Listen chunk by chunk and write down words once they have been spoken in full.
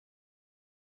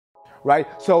right?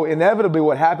 So inevitably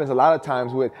what happens a lot of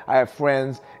times I have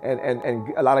friends and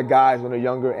a lot of guys when they're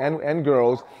younger and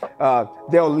girls,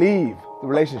 they'll leave the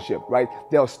relationship, right?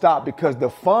 They'll stop because the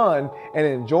fun and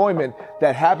enjoyment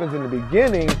that happens in the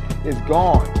beginning is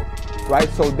gone, right?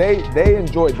 So they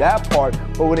enjoy that part,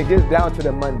 but when it gets down to the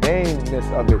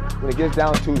mundaneness of it, when it gets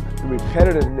down to the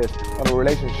repetitiveness of a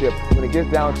relationship, when it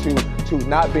gets down to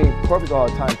not being perfect all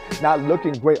the time, not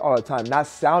looking great all the time, not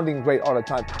sounding great all the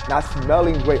time, not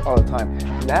smelling great all the time,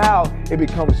 now it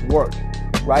becomes work,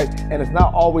 right? And it's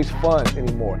not always fun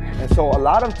anymore. And so a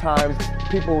lot of times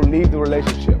people leave the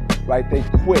relationship, right? They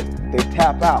quit, they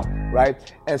tap out,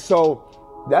 right? And so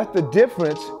that's the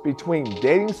difference between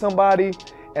dating somebody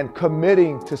and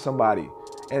committing to somebody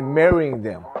and marrying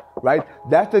them, right?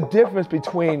 That's the difference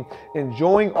between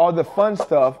enjoying all the fun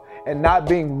stuff and not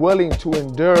being willing to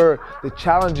endure the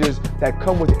challenges that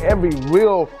come with every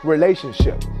real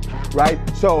relationship, right?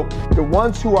 So the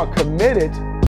ones who are committed